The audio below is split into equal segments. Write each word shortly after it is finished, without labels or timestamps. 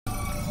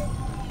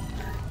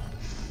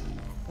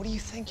What do you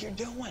think you're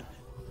doing?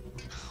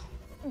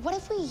 What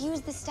if we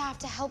use the staff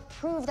to help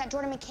prove that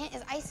Jordan McCann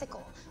is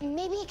Icicle?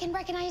 Maybe he can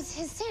recognize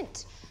his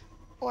scent.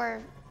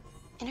 Or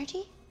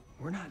energy?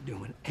 We're not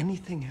doing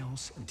anything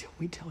else until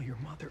we tell your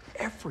mother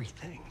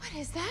everything. What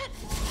is that?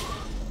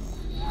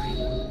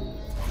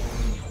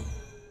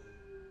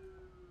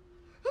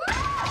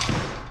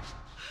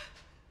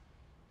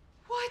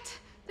 What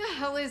the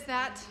hell is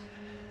that?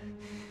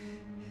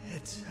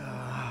 It's,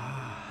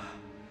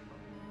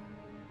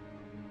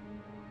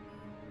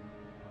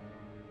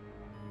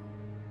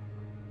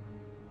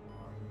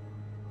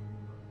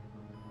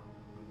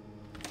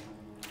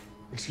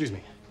 Excuse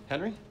me,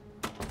 Henry?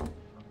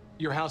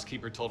 Your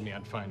housekeeper told me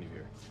I'd find you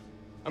here.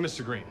 I'm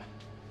Mr. Green,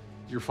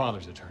 your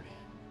father's attorney.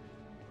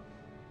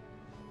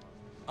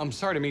 I'm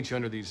sorry to meet you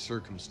under these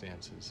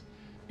circumstances.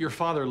 Your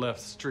father left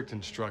strict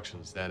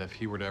instructions that if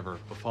he were to ever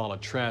befall a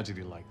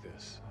tragedy like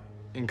this,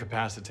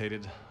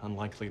 incapacitated,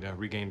 unlikely to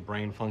regain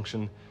brain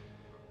function,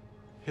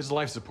 his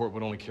life support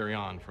would only carry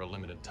on for a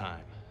limited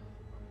time.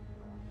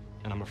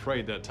 And I'm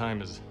afraid that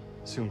time is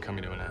soon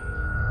coming to an end.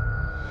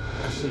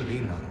 I should have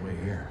eaten on the way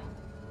here.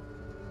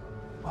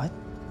 What?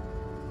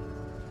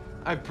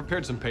 I've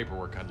prepared some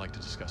paperwork I'd like to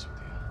discuss with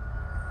you.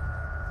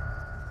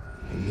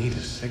 I need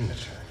his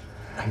signature.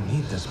 I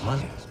need this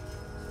money.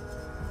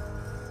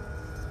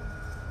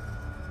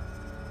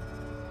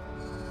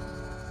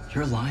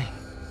 You're lying.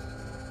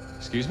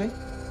 Excuse me?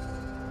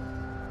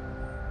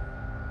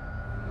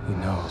 He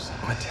knows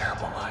I'm a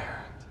terrible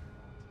liar.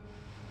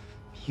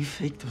 You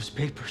faked those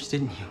papers,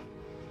 didn't you?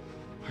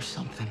 Or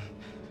something.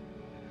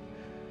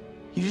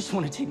 You just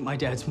want to take my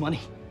dad's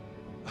money.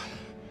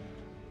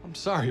 I'm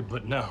sorry,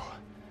 but no.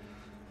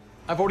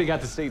 I've already got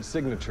the state's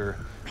signature.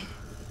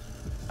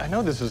 I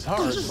know this is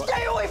hard, Just but...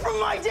 stay away from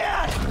my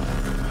dad!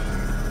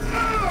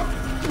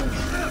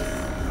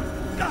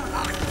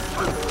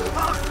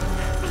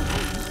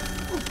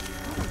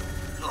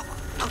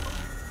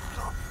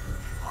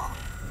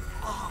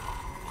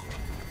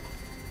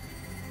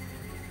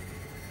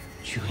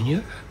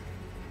 Junior?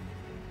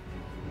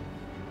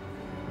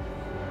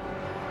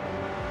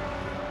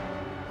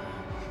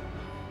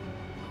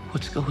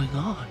 What's going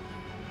on?